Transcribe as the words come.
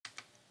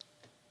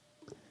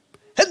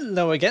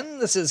Hello again,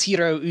 this is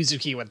Heero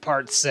Uzuki with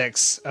part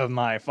 6 of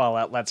my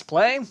Fallout Let's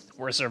Play,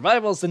 where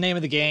survival is the name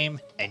of the game,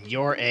 and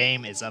your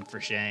aim is up for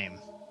shame.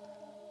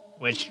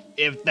 Which,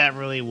 if that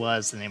really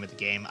was the name of the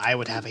game, I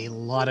would have a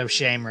lot of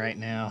shame right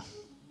now.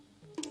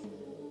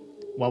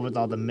 What with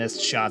all the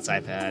missed shots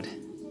I've had.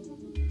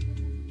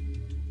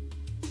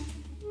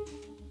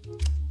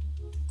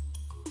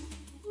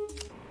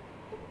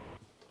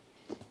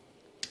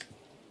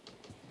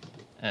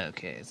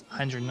 Okay, it's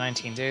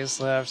 119 days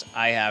left.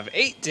 I have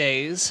 8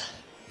 days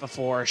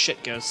before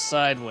shit goes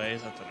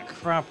sideways at the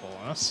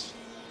Necropolis.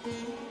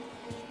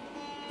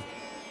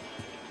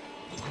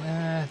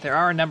 There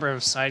are a number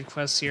of side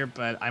quests here,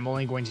 but I'm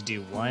only going to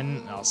do one,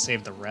 and I'll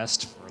save the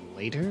rest for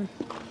later.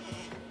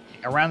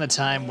 Around the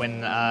time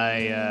when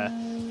I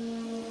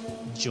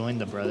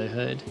joined the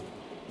Brotherhood.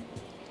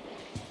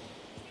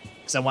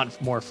 Because I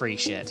want more free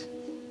shit.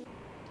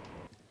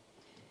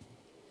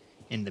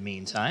 In the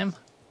meantime,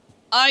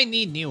 I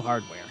need new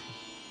hardware.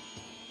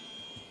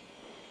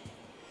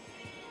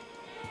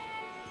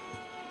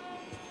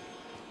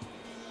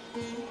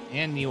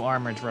 And new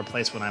armor to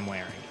replace what I'm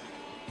wearing.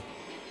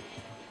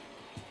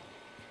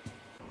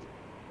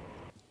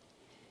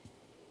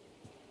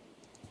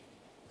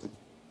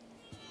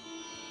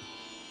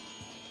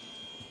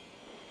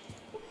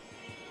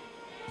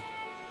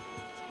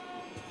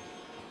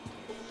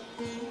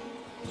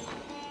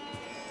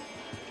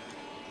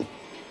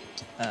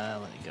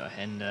 Let me go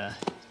ahead and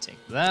take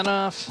that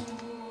off.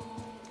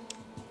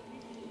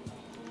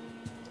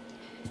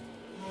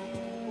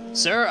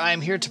 Sir, I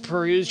am here to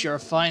peruse your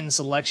fine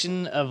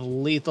selection of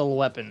lethal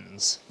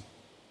weapons.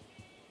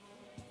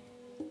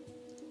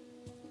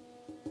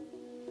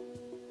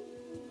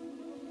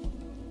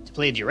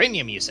 Depleted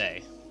uranium, you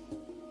say?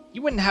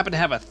 You wouldn't happen to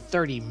have a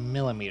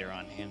 30mm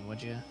on hand,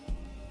 would you?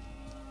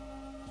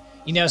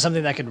 You know,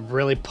 something that could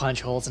really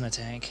punch holes in a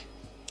tank?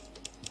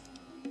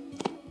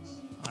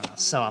 I'm gonna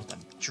sell off the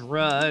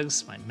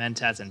drugs, my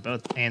mentats, and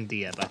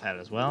the buff hat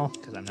as well,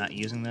 because I'm not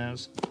using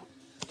those.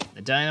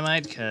 The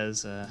dynamite,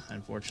 because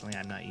unfortunately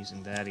I'm not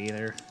using that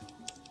either.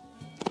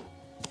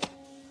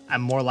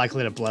 I'm more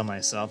likely to blow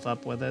myself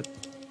up with it.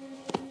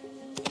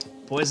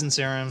 Poison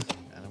serum,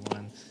 another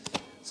one.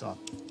 So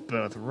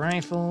both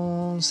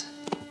rifles.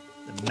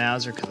 The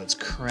Mauser, because it's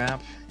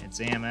crap. It's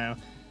ammo.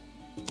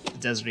 The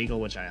Desert Eagle,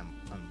 which I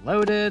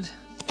unloaded.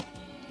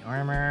 The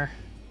armor.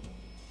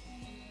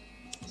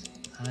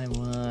 I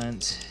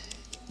want...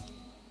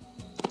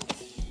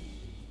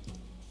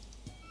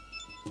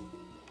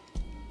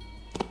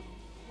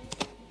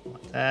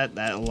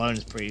 That alone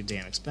is pretty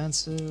damn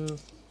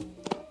expensive.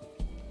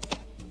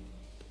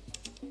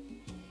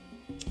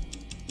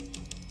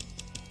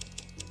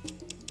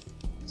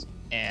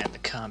 And the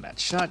combat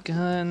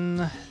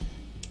shotgun.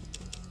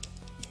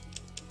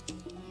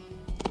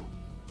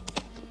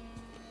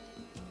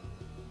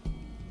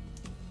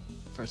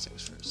 First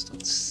things first,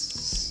 let's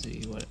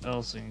see what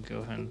else I can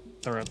go ahead and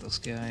throw at this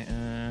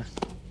guy.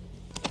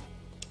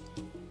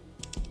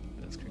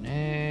 Both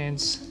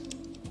grenades.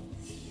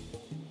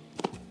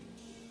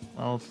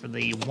 Well, for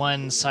the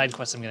one side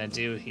quest I'm going to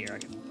do here, I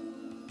can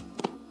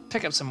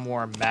pick up some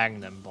more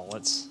Magnum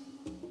bullets.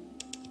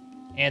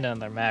 And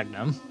another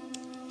Magnum.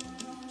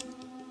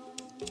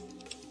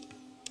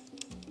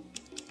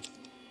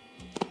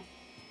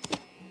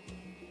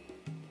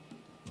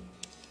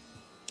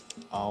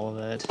 All of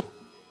it.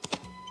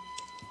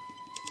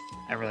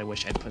 I really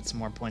wish I'd put some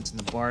more points in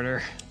the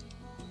barter.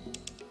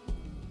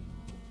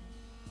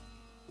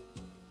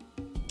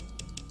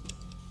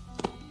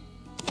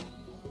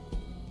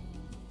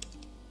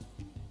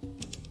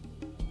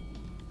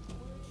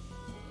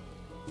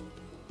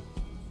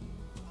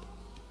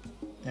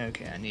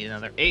 Okay, I need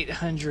another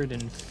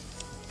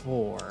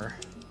 804.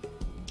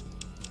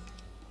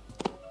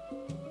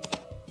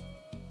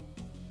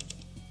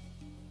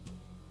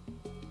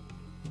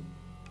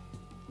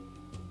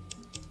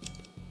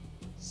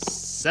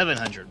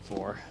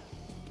 $704.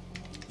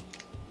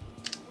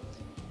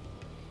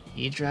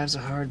 He drives a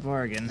hard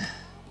bargain.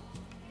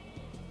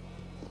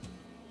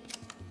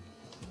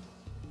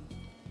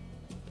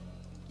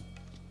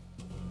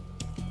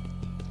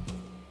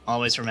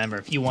 Always remember,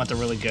 if you want the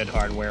really good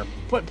hardware,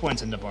 put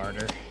points into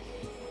barter.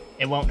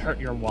 It won't hurt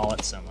your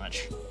wallet so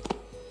much.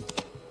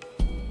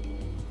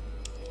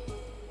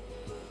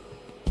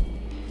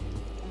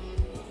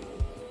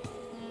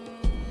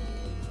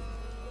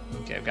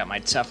 Okay, I've got my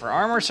tougher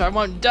armor, so I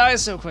won't die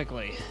so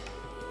quickly.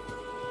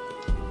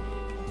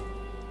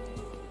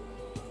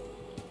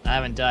 I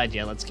haven't died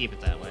yet, let's keep it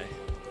that way.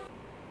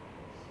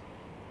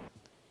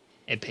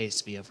 It pays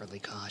to be overly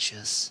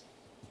cautious.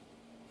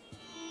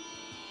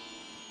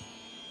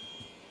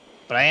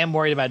 But I am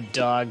worried about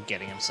Dog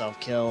getting himself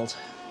killed.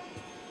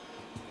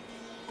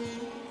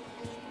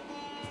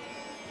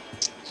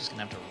 Just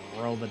gonna have to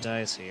roll the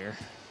dice here.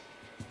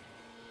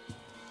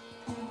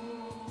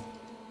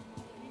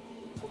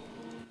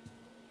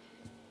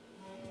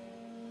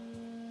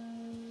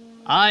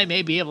 I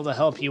may be able to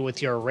help you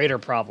with your raider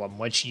problem,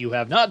 which you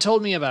have not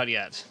told me about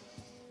yet.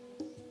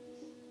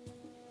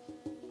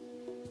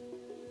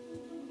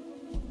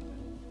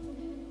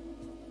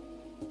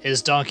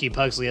 His donkey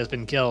Pugsley has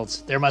been killed.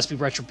 There must be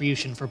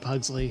retribution for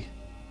Pugsley.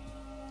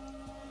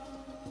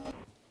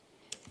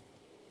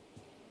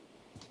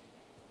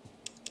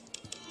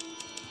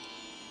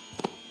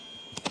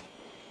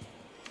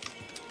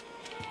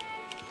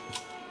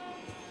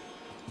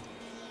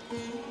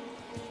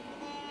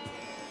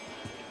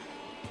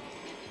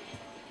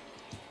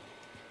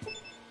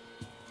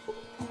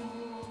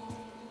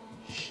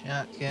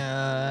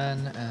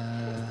 Shotgun,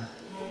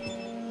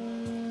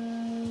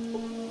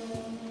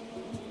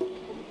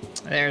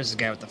 There's the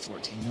guy with the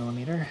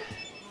 14mm.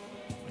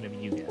 What have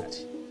you got?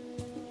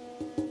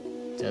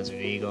 Desert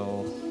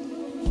Eagle.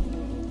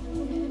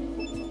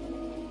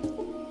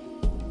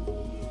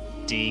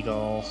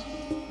 Deagle.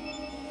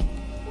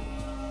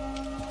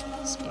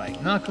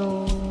 Spike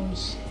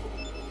Knuckles.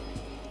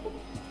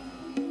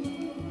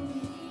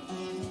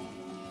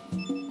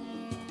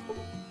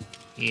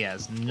 He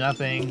has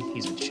nothing.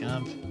 He's a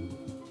chump.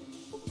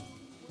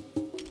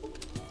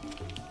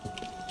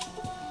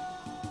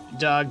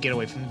 Dog, get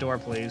away from the door,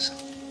 please.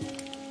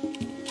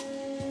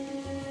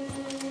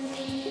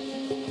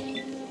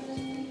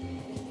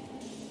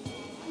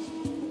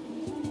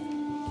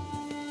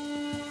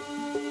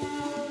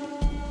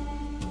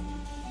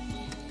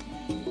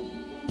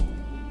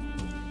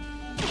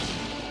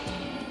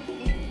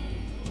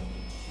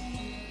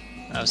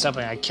 I was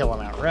hoping I'd kill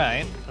him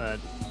outright, but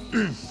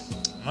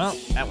well,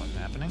 that wasn't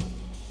happening.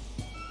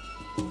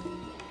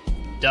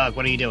 Dog,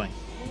 what are you doing?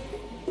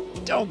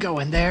 Don't go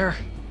in there.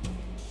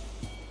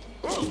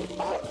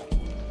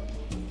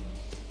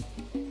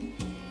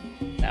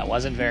 That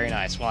wasn't very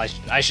nice. Well,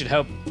 I should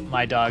hope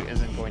my dog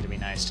isn't going to be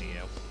nice to you.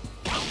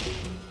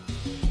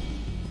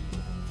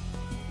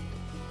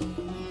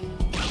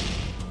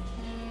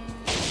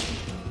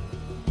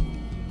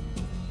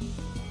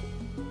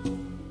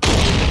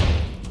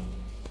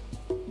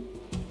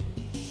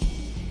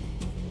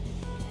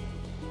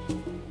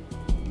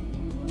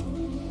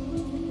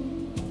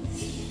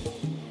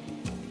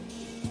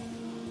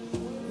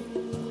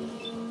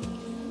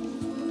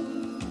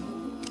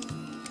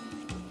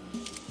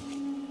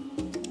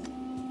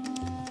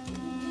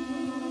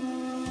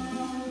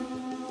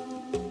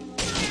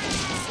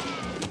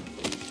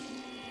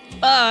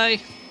 Bye!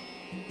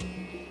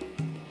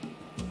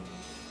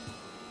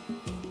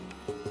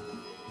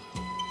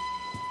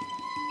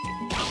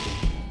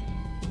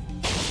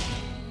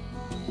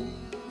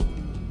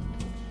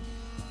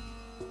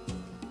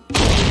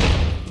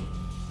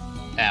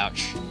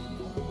 Ouch.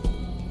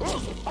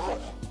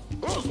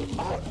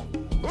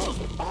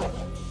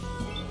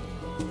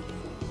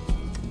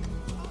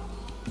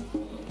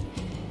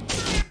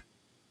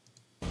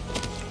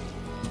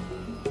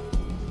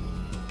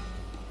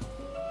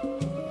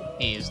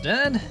 He's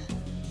dead.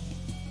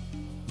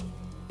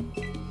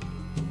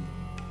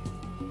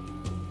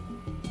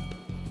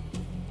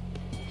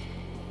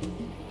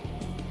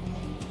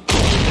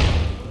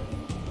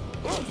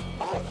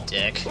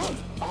 Dick.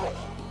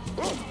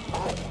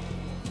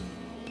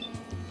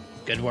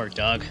 Good work,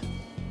 dog.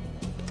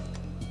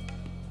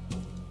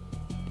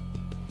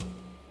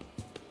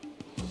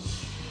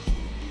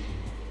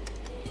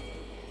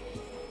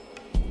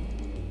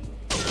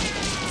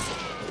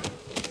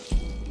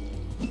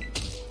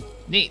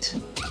 Neat.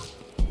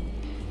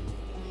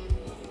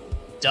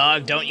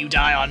 Dog, don't you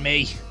die on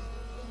me.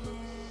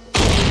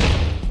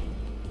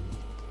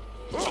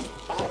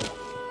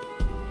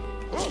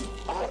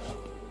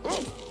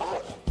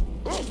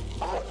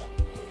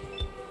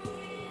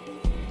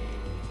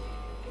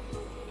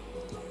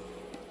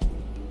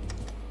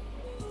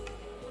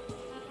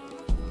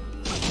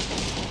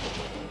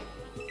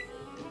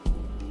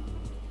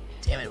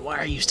 Damn it, why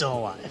are you still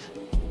alive?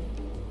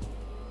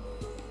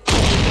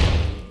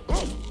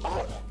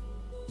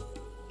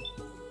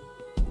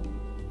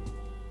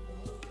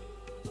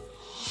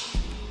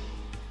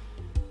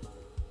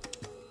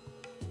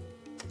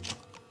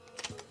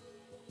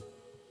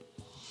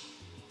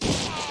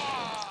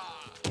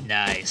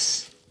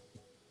 Nice.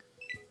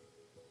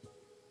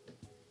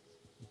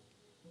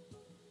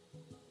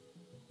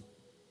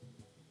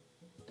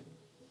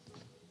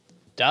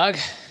 Dog,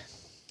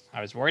 I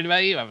was worried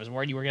about you. I was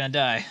worried you were gonna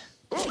die.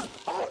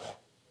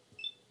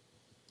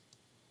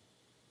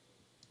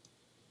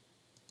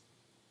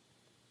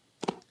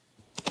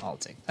 I'll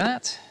take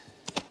that.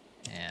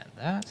 And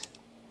that.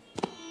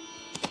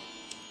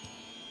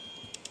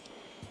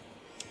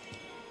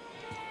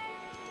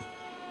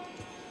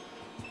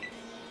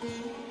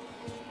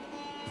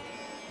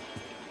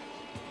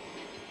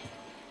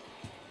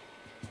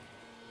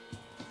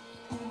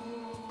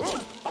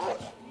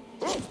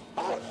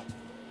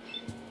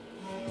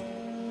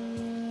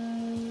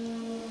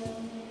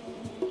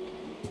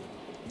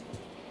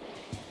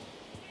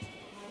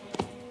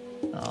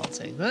 I'll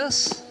take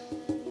this.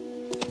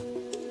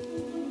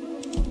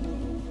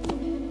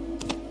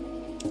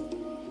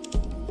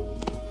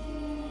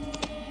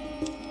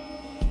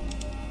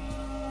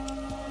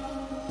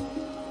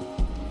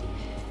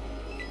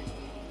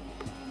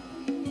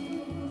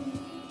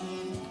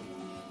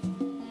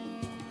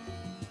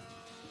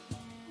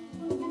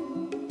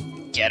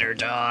 Get her,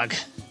 dog.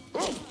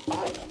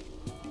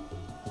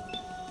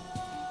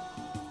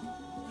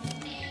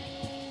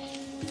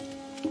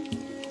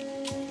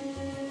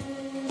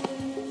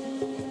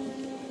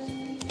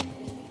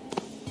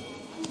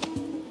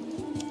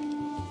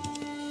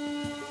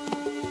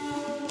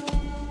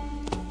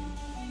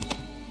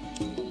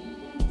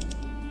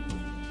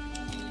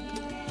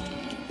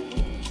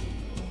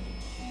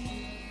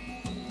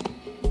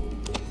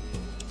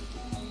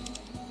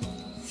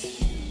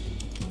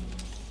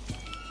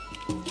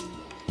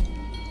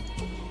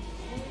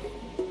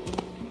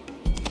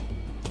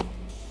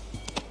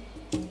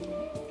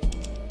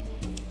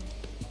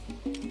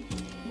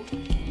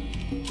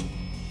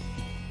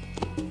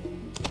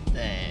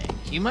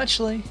 Thank you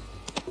muchly.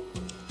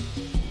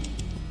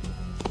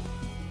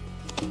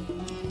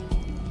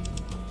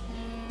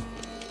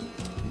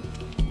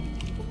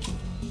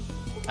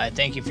 I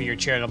thank you for your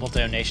charitable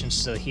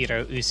donations to the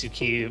Heero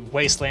Uzuki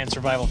Wasteland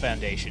Survival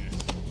Foundation.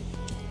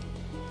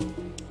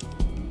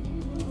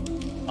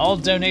 All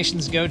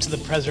donations go to the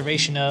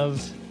preservation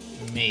of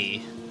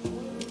me.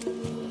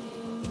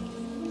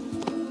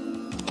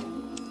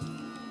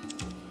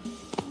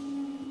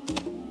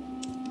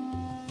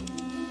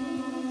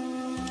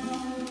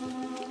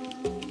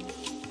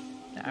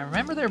 I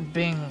remember there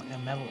being a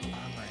metal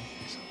armor.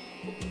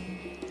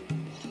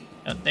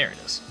 Oh, there it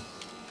is.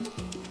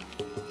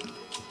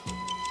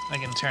 I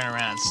can turn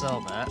around and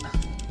sell that.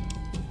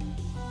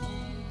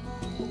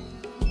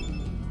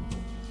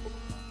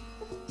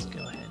 Let's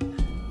go ahead.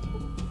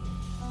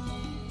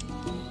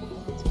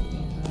 Let's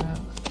use that.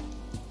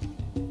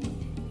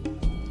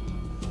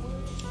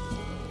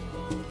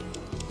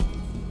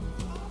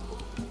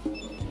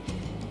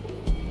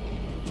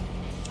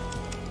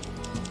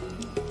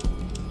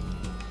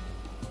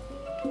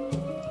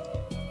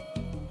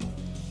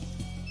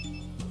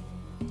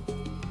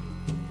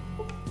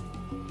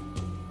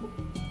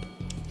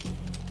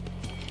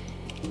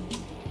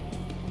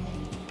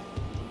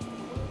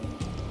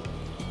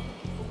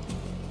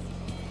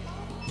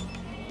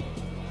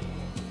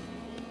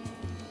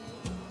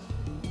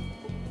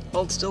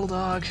 Hold still,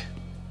 dog.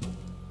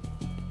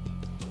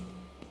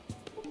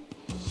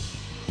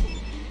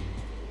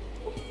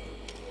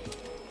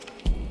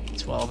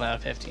 $12 out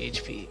of 50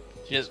 HP.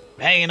 Just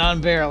hanging on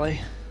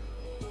barely.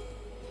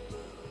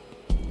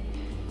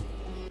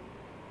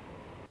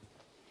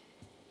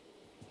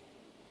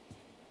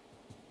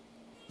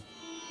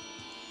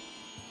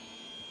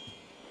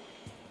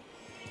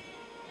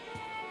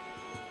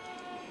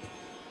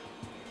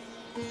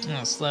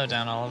 Oh, slow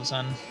down all of a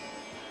sudden.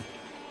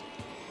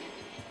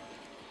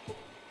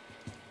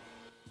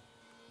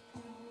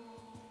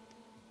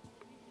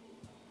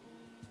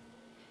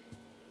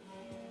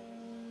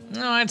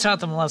 No, I taught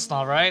them a lesson,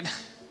 all right.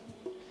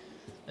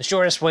 The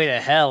shortest way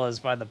to hell is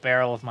by the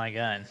barrel of my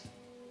gun.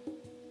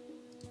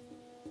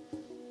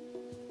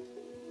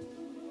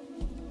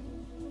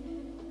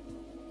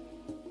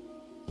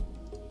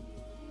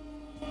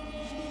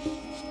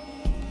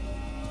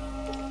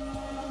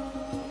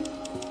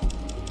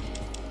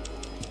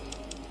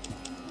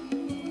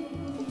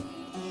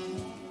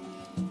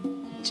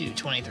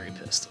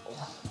 .223 pistol.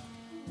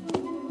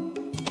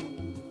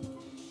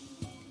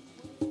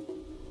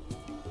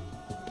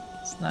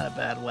 Not a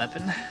bad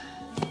weapon.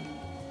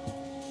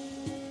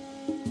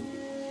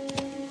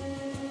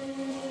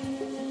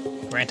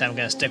 Granted, I'm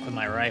gonna stick with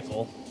my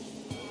rifle.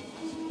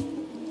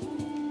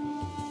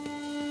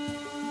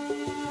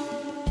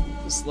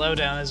 The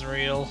slowdown is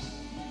real.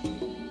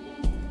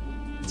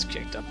 It's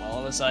kicked up all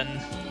of a sudden.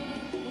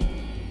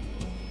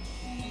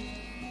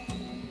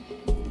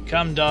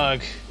 Come,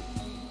 dog.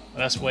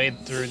 Let us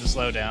wade through the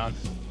slowdown.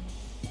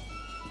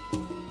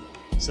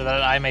 So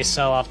that I may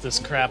sell off this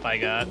crap I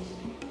got.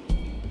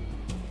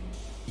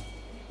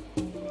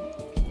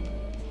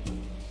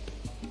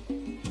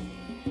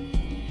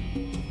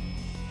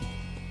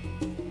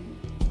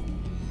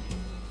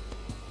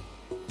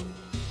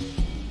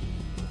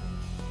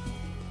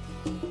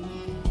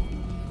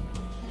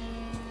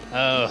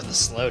 Oh, the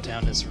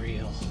slowdown is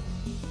real.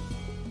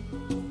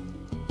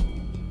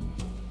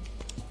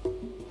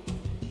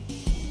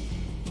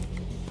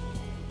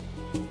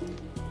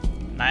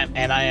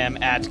 And I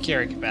am at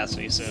carry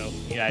capacity, so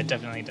yeah, I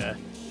definitely need to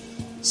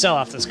sell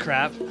off this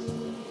crap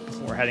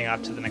before heading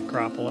off to the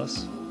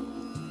Necropolis.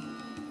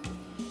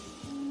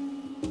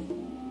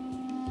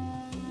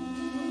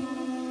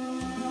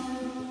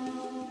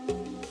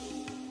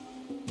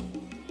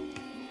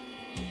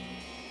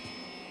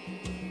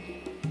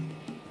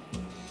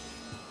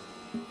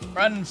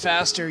 Run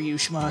faster, you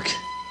schmuck.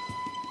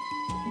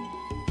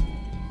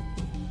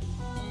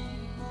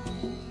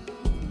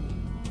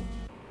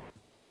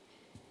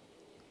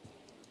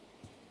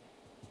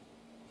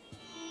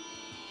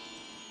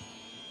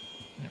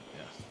 There we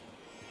go.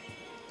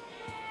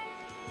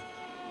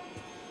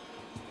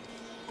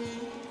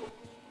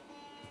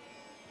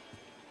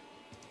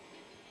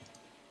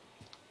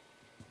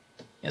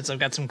 Yes, I've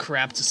got some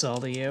crap to sell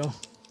to you.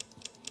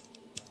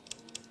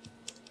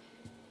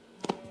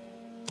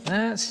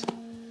 That.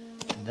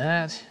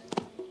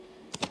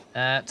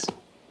 That.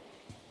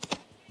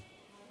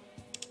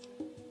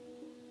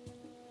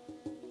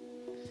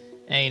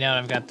 And you know,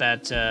 I've got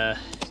that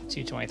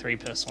 223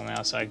 pistol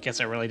now, so I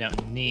guess I really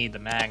don't need the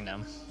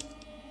Magnum.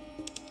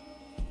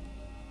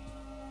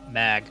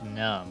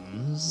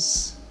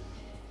 Magnums.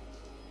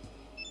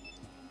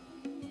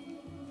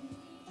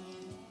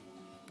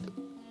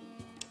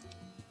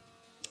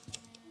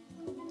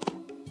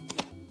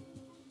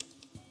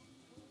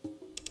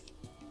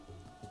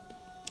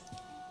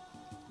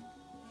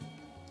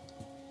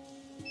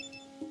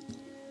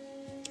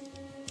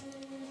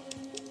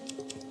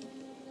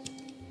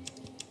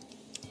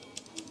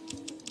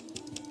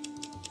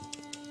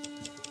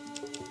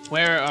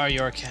 Where are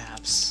your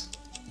caps?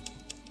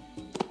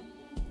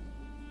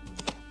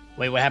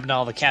 Wait, what happened to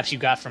all the caps you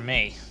got from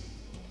me?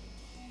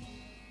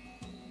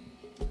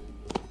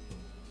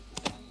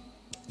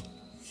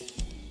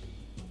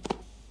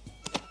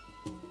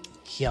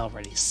 He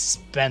already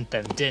spent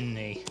them, didn't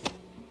he?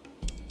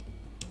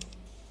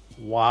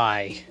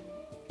 Why?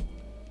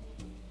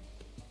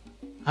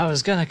 I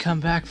was gonna come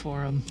back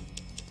for him.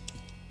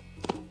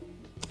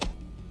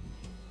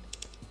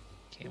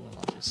 Okay, we'll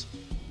launch.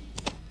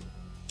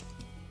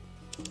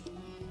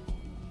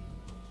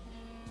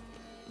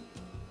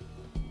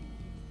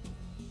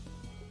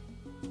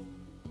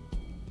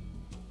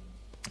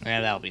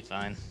 Yeah, that'll be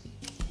fine.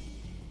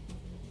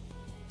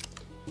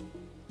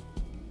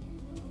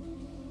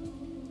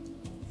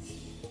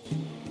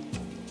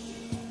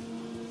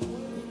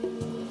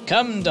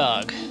 Come,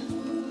 dog.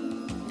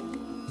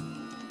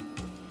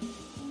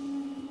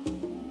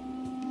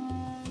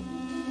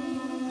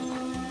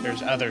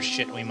 There's other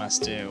shit we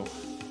must do.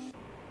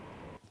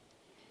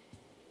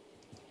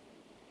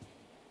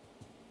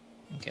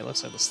 Okay,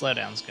 looks like the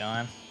slowdown's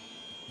gone.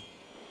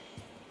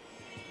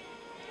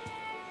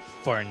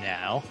 For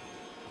now.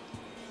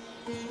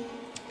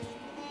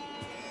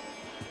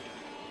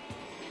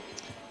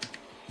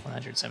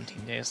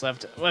 117 days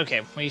left.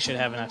 Okay, we should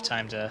have enough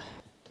time to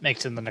make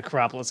it to the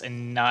Necropolis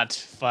and not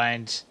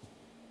find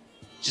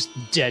just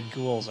dead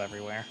ghouls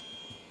everywhere.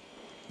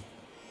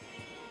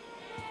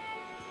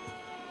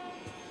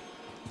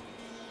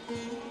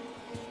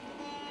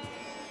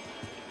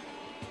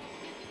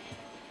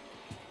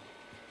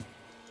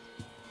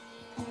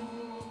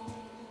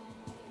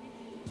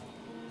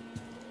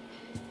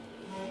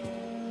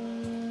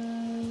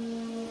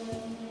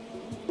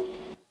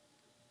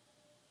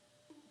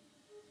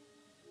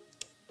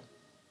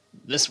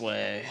 This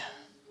way.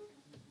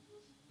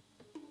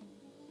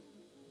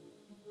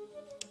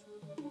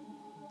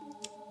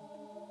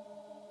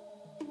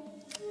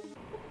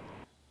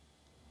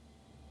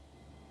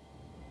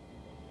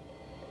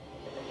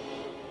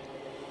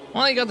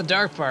 Well, you got the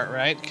dark part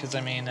right, because,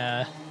 I mean,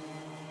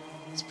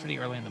 it's pretty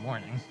early in the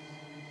morning.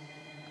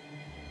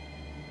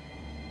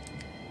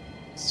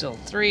 Still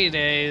 3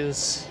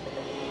 days,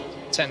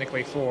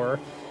 technically 4,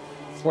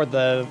 before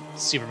the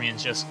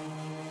Supermans just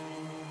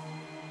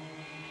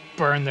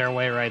burn their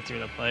way right through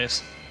the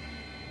place.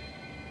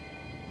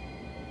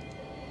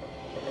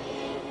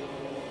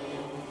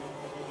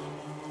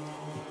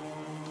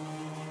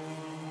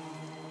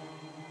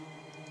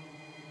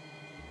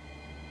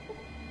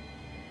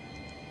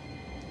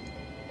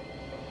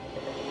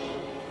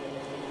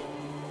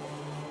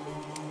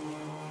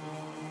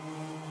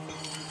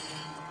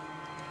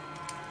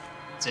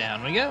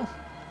 Down we go.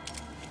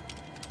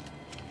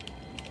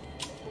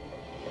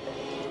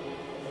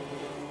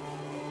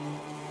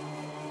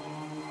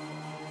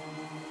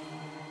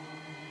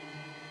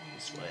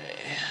 This way.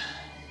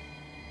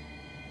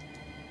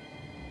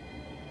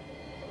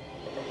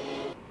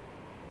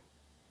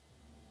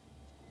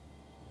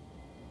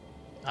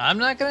 I'm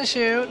not gonna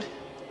shoot.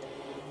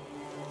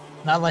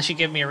 Not unless you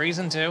give me a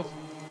reason to.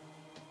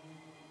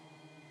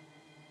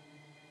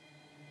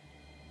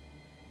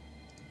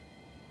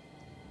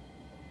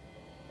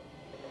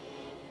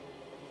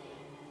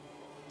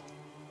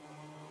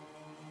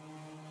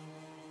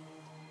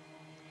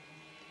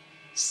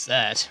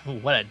 Set? Ooh,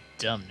 what a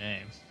dumb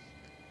name.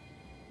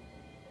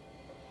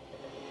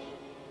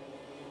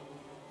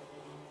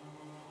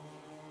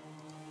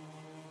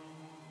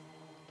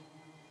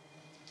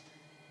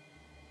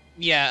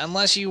 Yeah,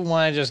 unless you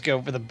want to just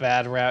go for the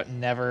bad route and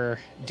never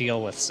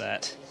deal with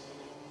Set.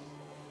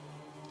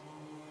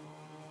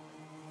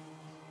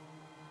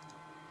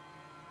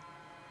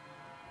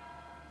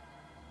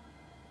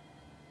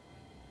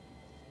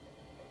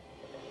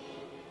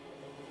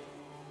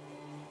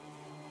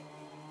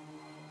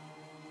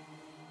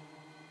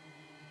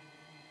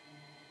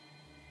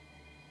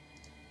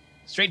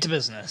 Straight to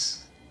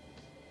business.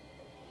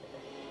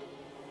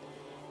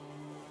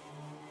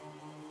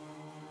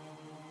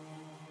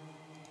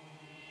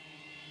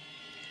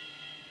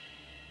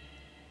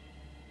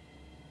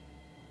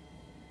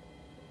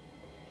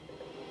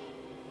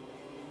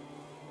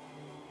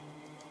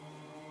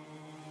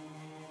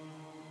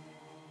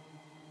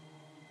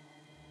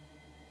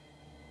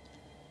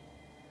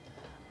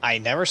 I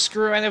never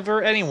screw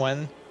over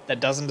anyone that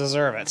doesn't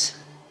deserve it.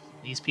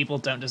 These people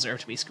don't deserve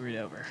to be screwed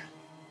over.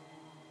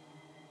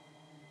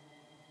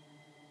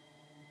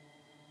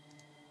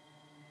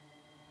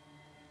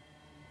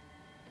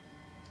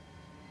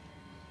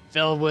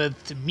 Filled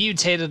with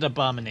mutated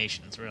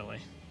abominations, really.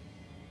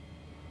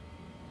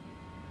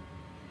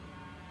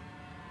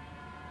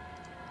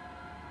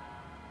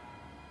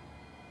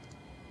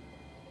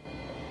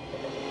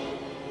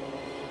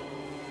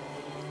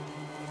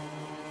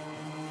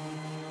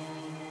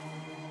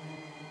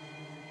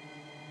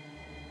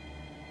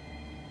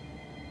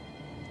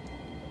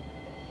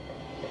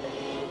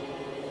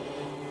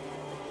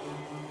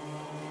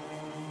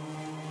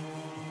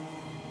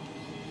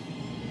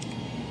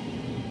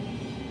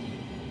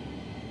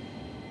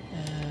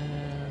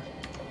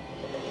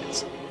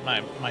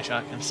 My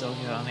shotgun's still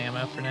good on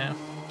ammo for now.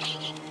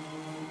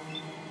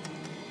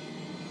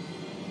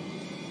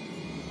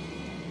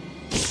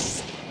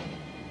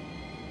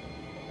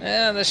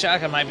 The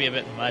shotgun might be a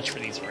bit much for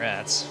these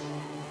rats.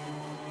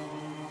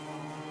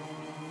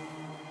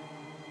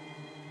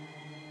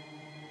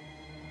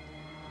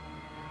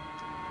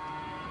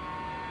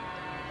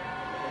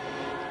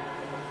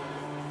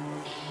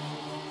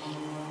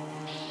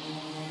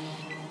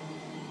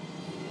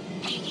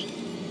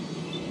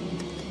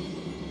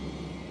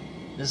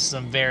 This is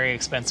some very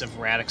expensive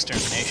rat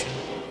extermination.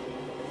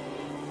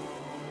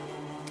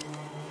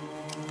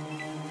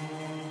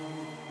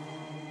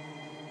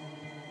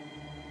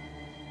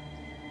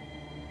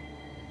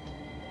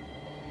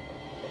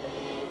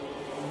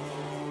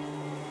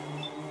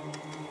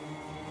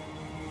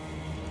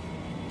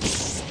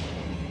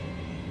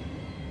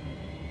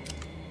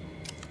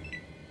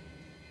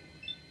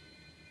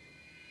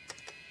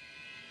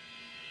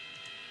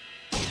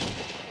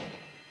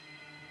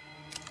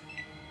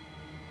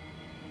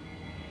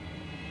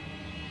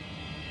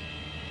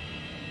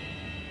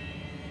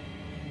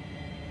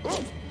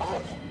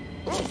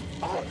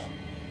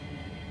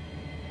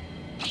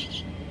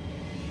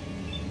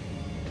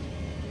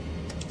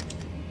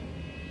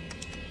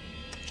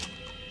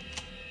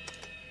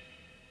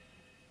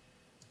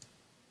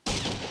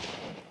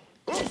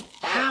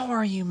 How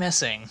are you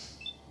missing?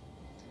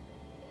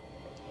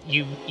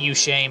 You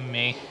shame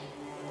me.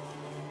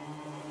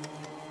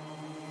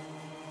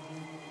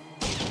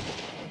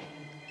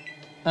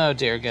 Oh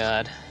dear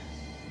God.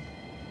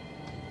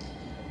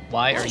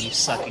 Why are you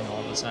sucking all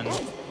of a sudden?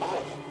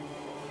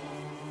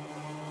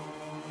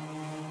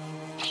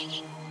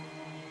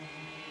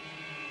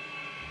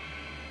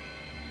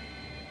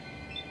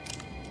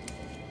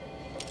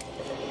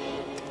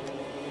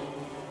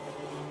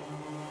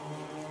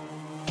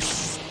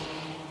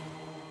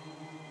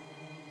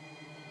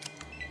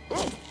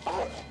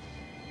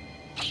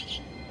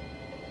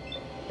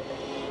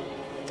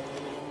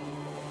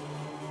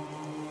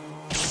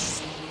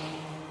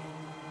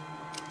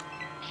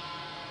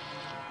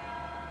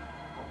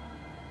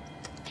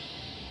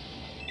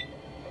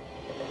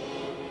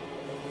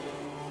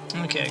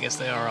 Okay, I guess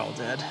they are all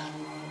dead.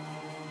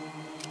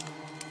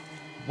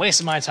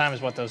 Wasting my time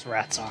is what those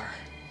rats are.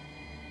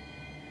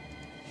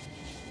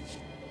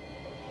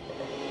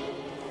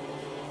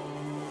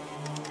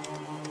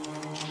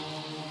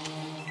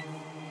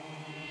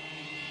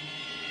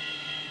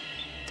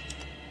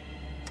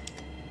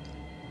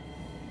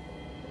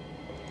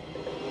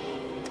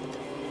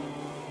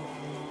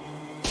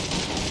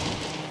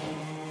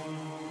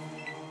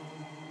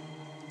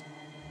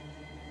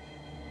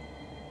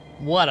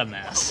 What a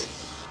mess.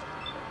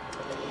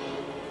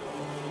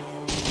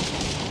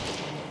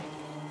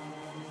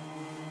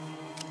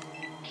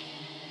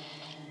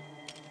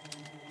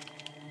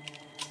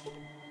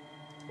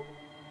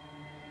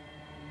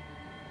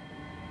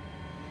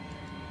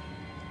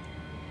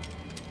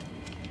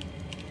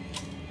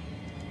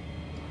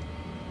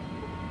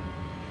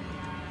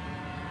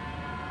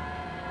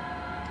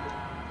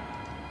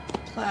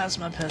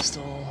 Plasma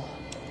pistol.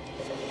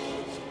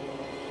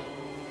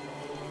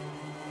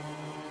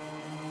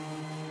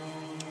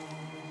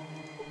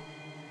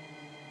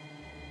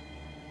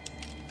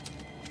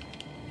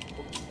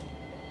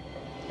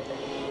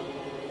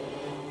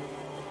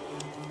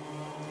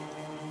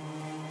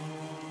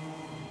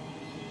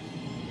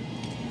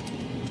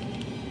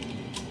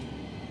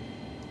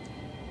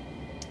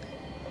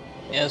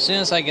 Yeah, as soon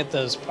as I get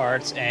those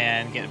parts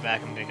and get it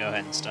back, I'm gonna go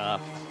ahead and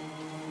stop.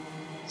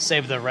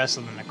 Save the rest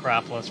of the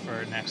Necropolis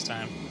for next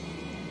time.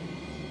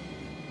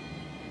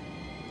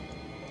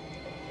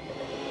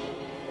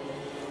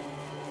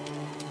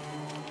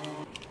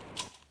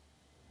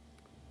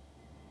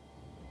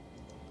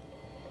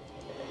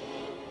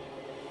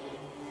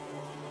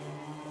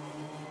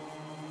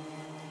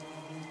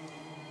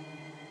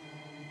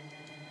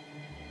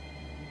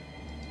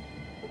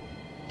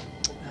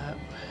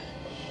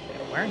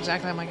 Where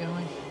exactly am I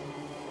going?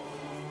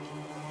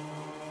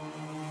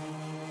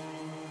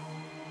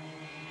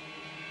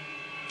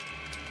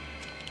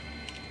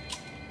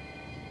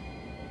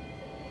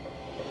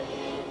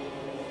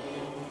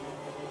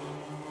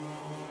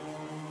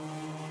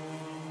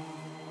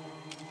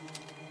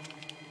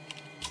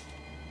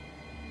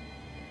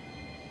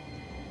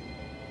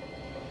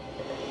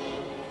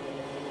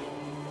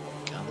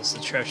 God, this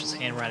atrocious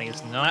handwriting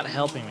is not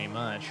helping me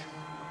much.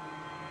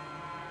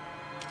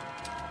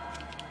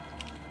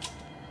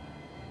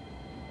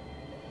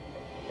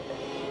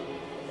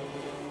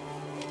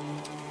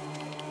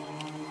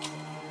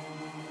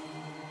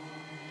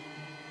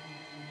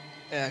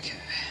 Okay.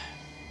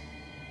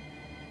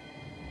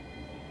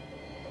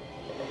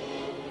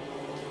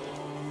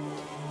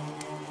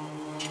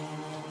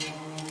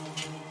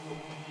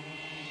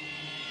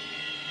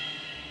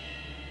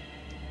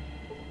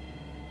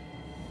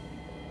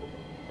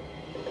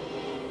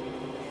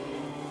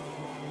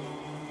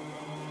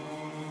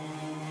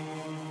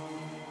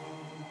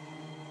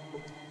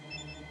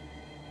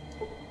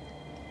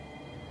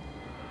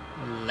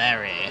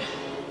 Larry.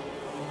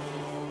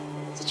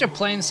 Such a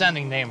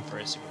plain-sounding name for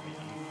a supervillain.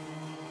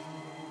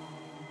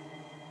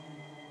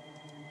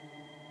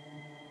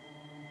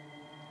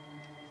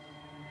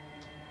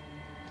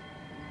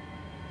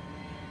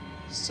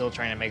 still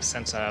trying to make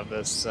sense out of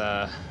this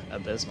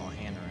abysmal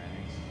handwriting.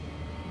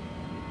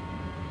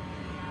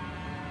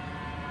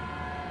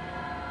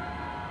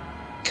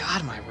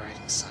 God, my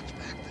writing sucked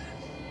back then.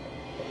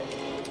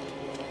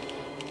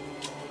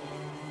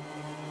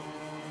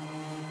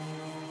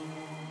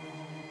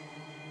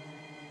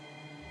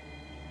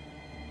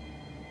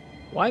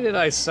 Why did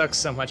I suck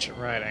so much at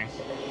writing?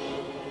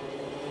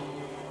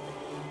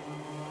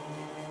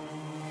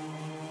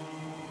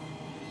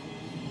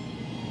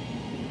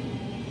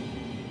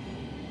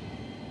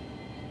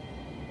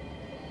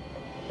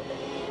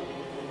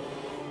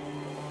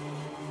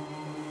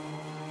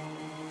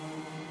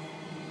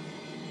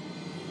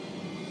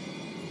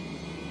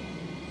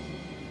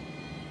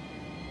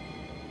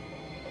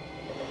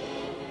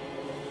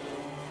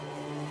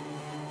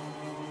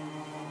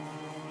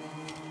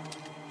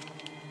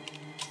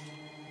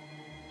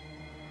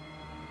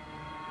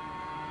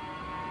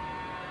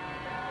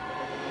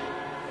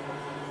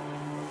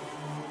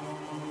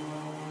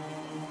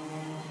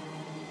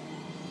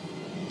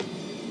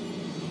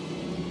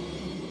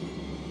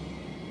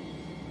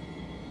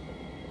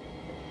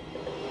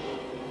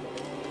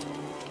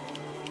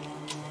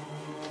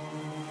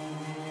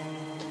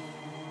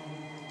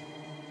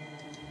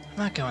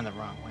 I'm not going the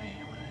wrong way,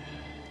 am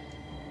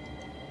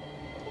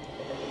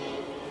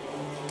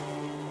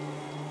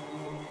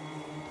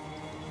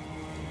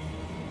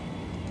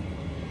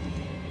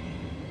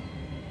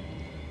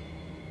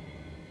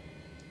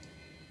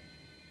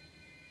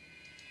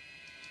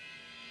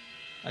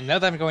I? I know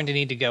that I'm going to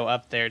need to go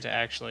up there to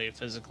actually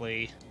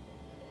physically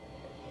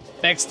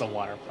fix the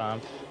water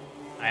pump.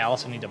 I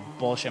also need to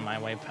bullshit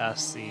my way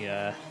past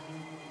the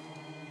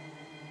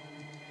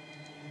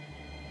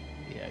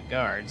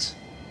guards.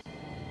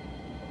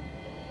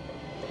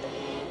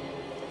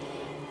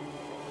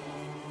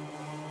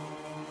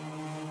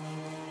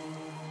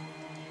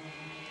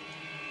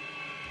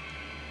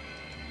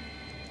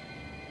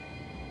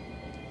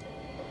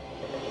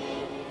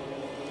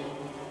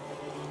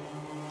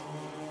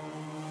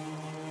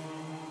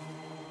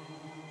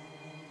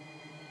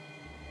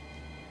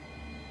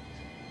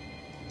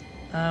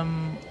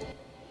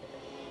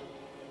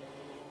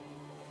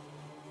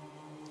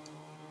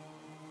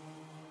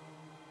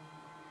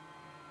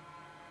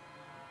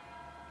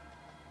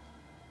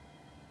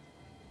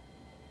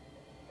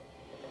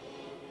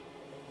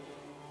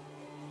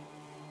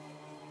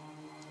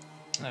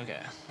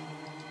 Okay.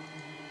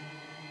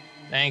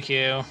 Thank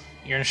you.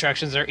 Your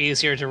instructions are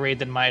easier to read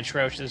than my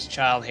atrocious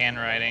child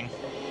handwriting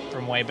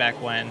from way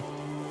back when.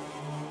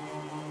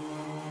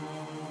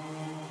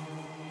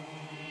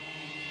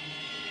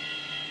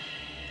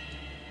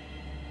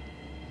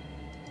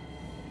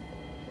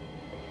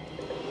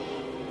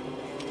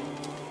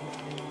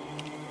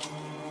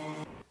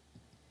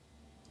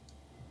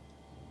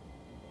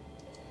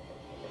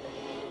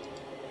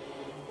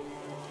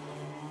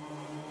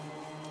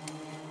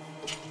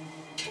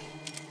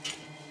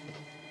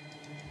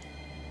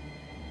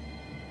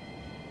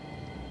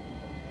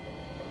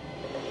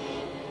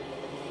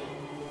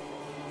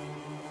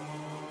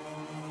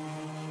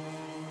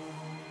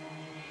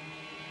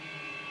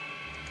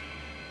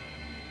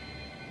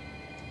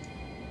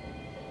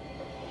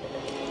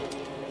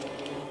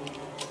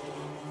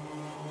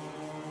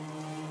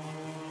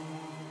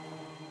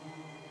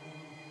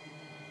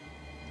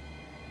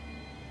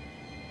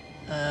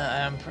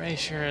 I'm pretty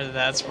sure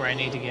that's where I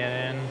need to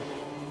get in.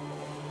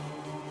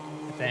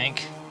 I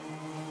think.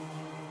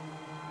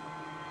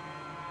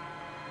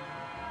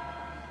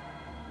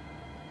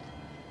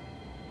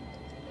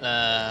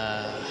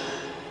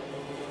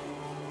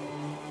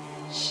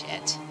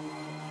 Shit.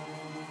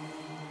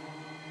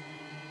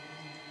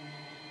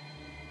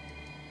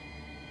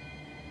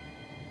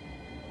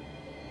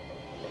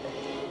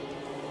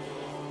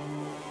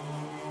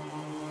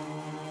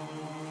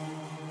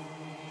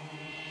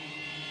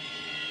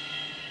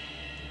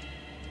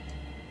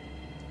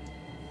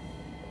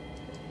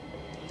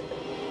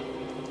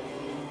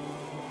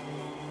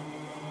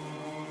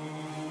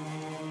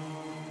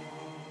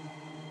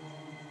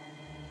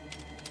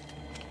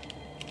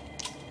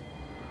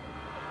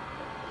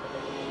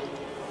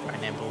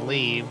 I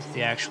believe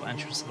the actual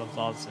entrance of the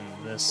vault's in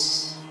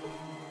this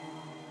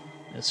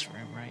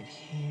room right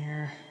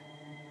here.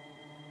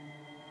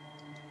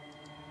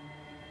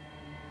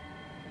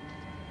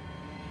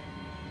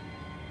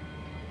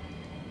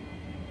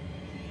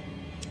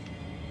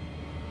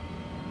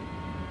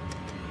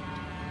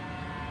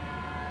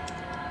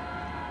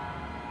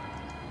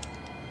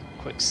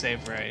 Quick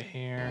save right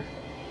here.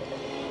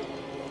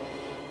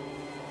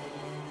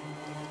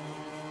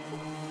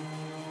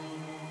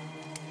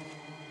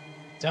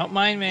 Don't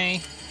mind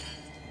me.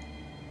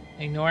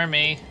 Ignore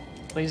me.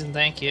 Please and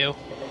thank you.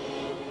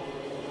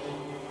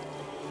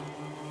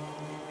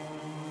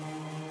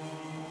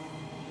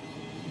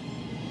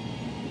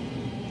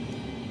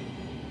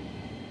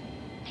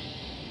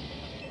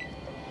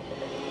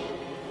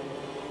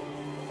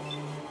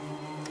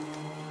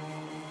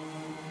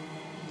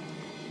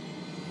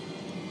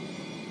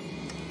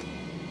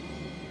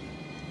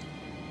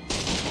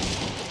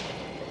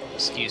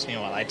 Excuse me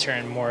while I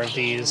turn more of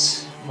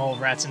these mole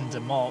rats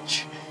into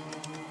mulch.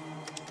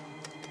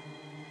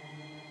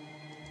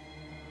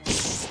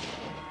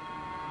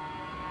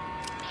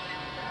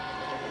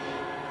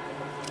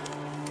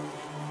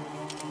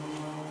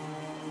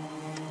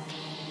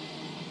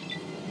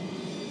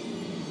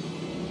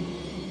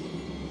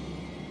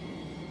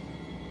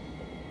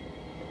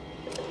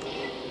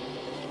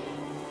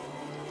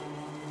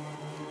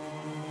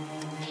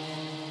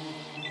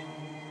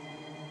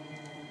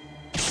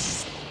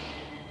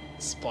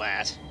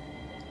 Splat.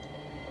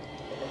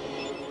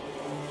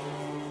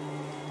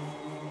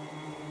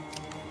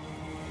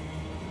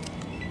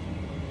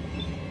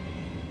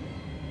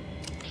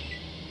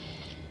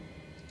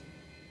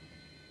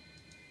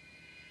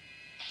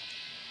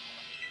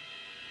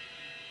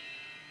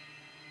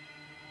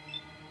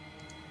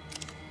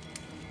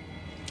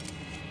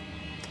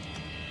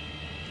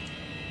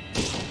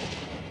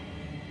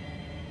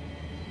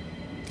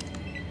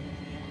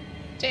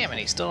 Damn it,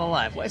 he's still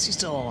alive. Why is he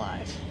still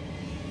alive?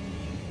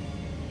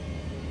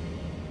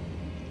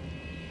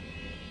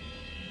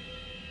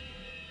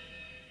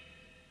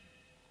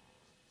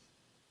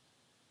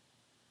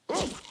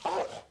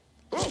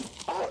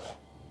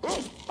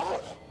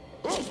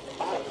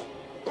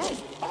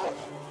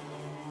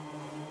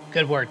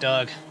 Good work,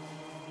 dog.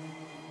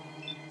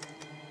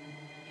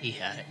 He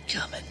had it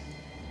coming.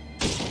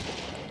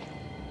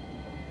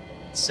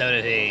 So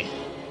did he.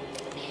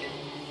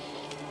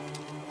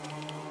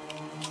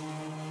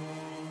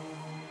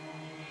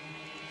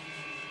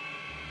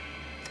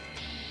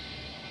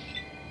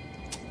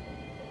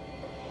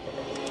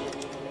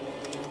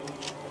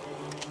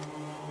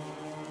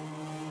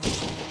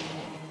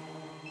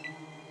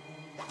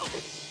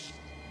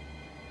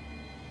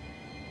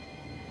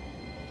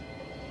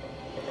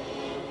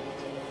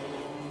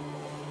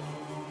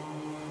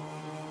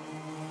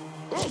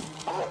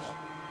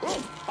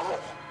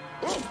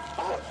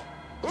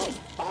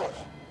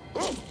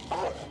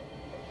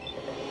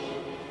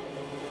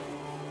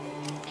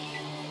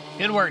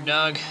 Good work,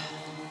 dog.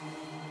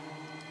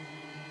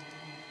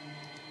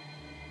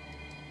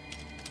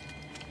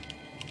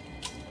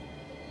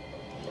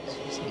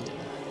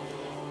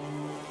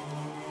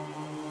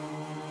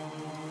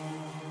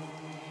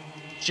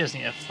 Just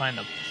need to find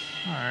the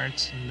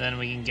part, and then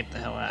we can get the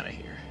hell out of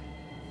here.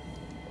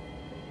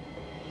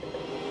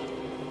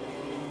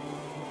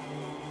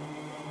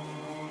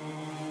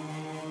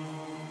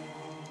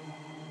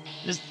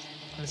 Just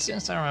as soon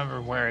as I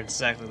remember where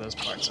exactly those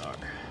parts are.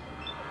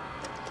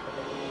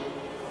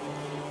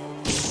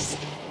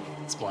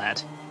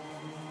 Splat.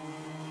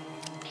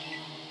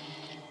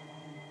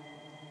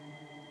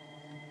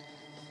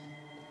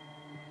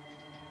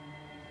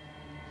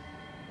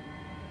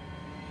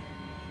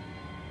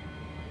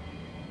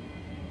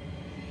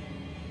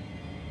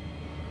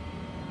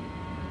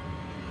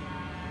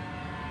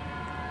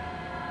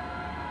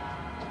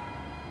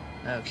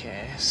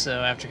 Okay,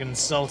 so after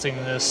consulting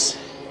this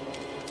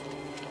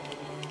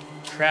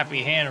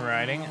crappy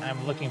handwriting,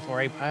 I'm looking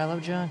for a pile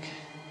of junk.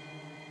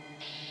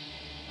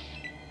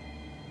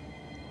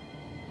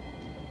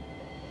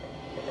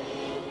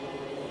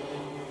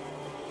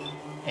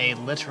 A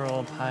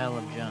literal pile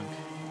of junk.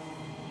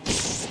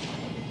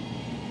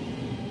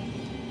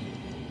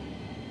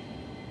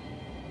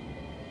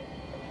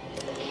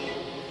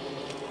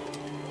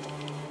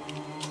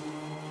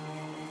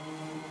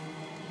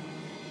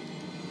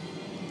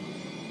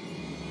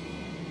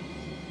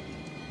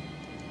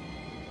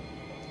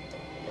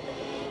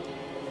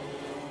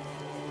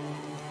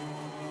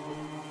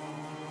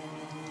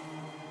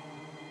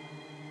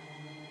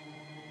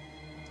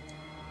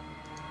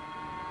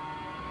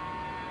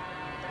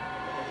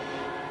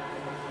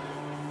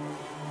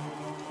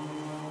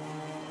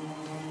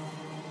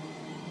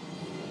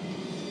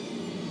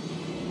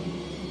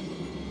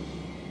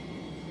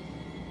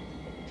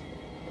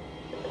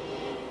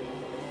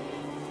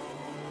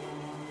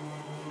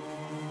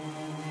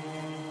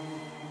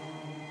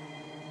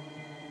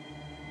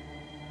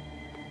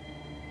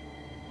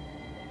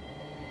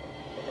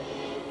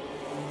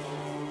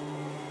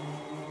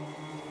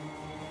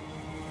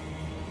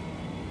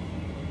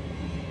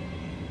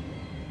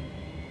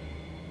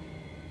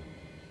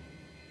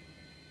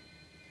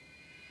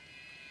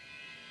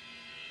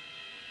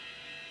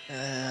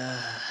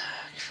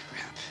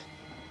 Crap.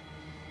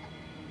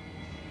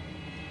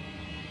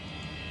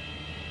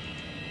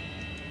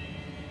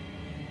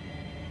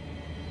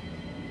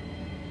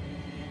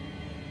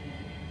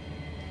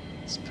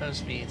 It's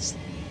supposed to be it's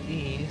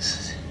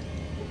these.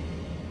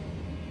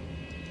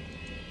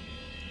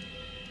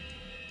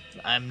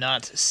 I'm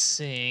not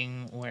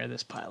seeing where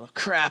this pile of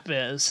crap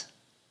is.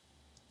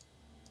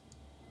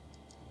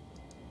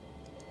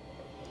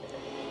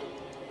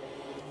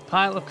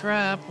 Pile of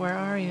crap, where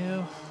are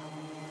you?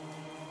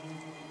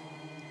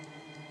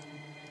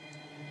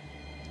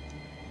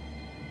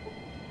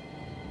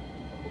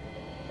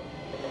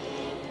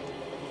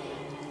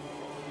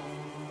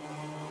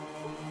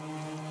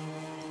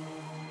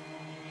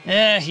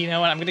 You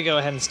know what? I'm going to go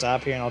ahead and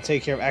stop here, and I'll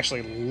take care of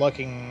actually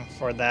looking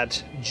for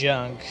that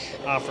junk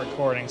off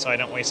recording so I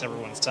don't waste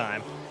everyone's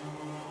time.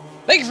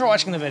 Thank you for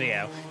watching the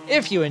video.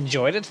 If you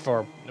enjoyed it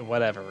for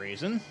whatever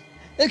reason,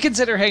 then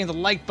consider hitting the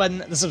like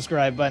button, the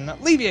subscribe button,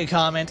 leaving a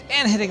comment,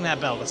 and hitting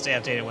that bell to stay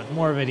updated with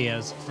more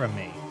videos from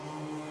me.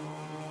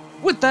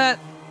 With that,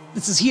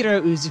 this is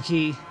Heero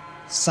Uzuki,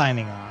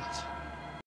 signing off.